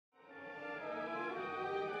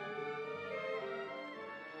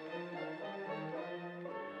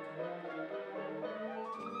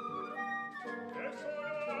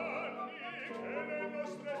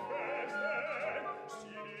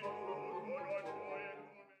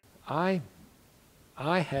I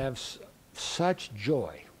have such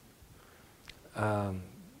joy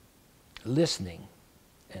listening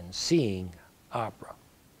and seeing opera.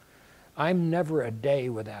 I'm never a day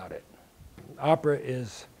without it. Opera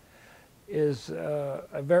is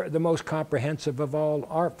the most comprehensive of all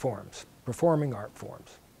art forms, performing art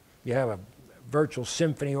forms. You have a virtual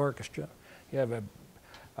symphony orchestra. You have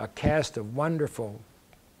a cast of wonderful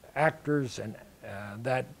actors and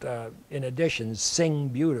that, in addition, sing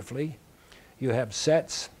beautifully. You have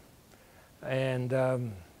sets, and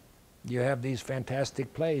you have these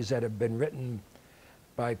fantastic plays that have been written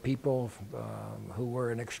by people who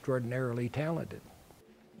were extraordinarily talented.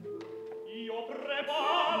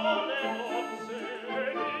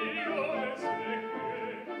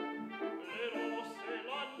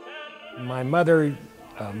 My mother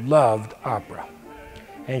loved opera,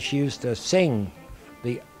 and she used to sing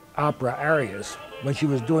the opera arias when she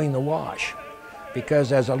was doing the wash,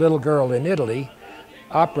 because as a little girl in Italy,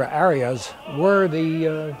 opera arias were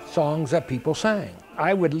the songs that people sang.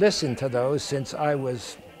 I would listen to those since I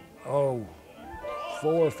was, 4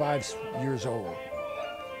 or 5 years old,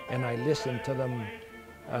 and I listened to them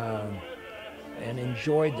and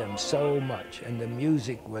enjoyed them so much, and the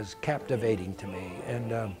music was captivating to me,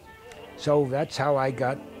 and so that's how I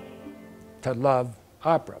got to love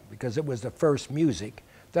opera, because it was the first music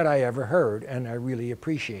that I ever heard and I really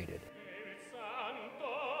appreciated.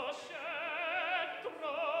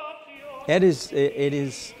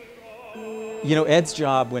 You know, Ed's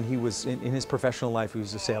job when he was in his professional life, he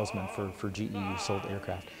was a salesman for GE, who sold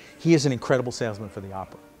aircraft. He is an incredible salesman for the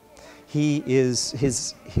opera.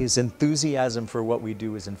 His enthusiasm for what we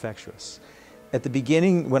do is infectious. At the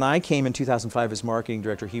beginning, when I came in 2005 as marketing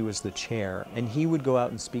director, he was the chair, and he would go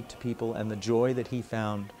out and speak to people, and the joy that he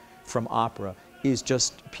found from opera is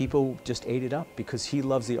just, people just ate it up, because he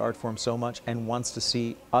loves the art form so much and wants to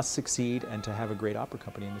see us succeed and to have a great opera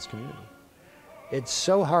company in this community. It's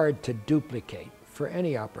so hard to duplicate, for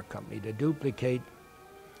any opera company, to duplicate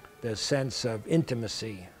the sense of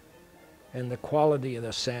intimacy and the quality of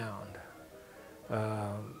the sound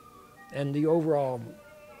and the overall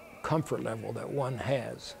comfort level that one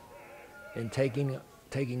has in taking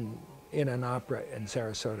in an opera in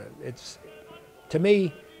Sarasota. It's, to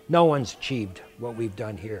me, no one's achieved what we've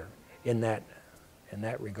done here in that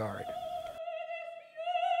regard.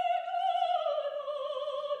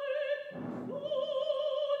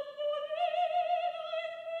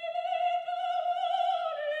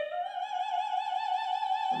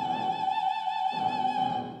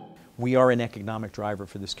 We are an economic driver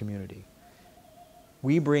for this community.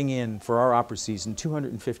 We bring in, for our opera season,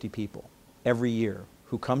 250 people every year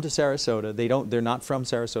who come to Sarasota. They're not from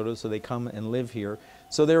Sarasota, so they come and live here.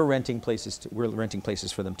 So we're renting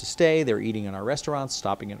places for them to stay. They're eating in our restaurants,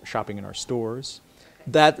 shopping in our stores.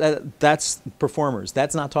 That's performers.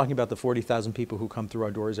 That's not talking about the 40,000 people who come through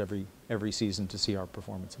our doors every season to see our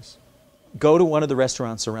performances. Go to one of the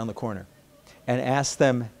restaurants around the corner and ask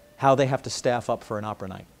them how they have to staff up for an opera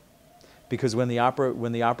night. Because when the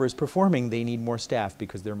opera is performing, they need more staff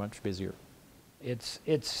because they're much busier. It's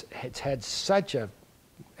had such an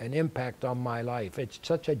impact on my life. It's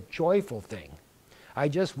such a joyful thing. I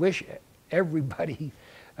just wish everybody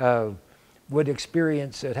would have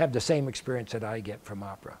the same experience that I get from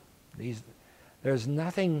opera. There's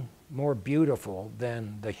nothing more beautiful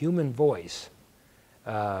than the human voice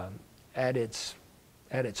at its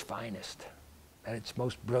finest, at its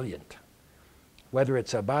most brilliant, whether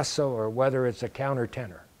it's a basso or whether it's a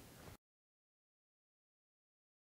countertenor.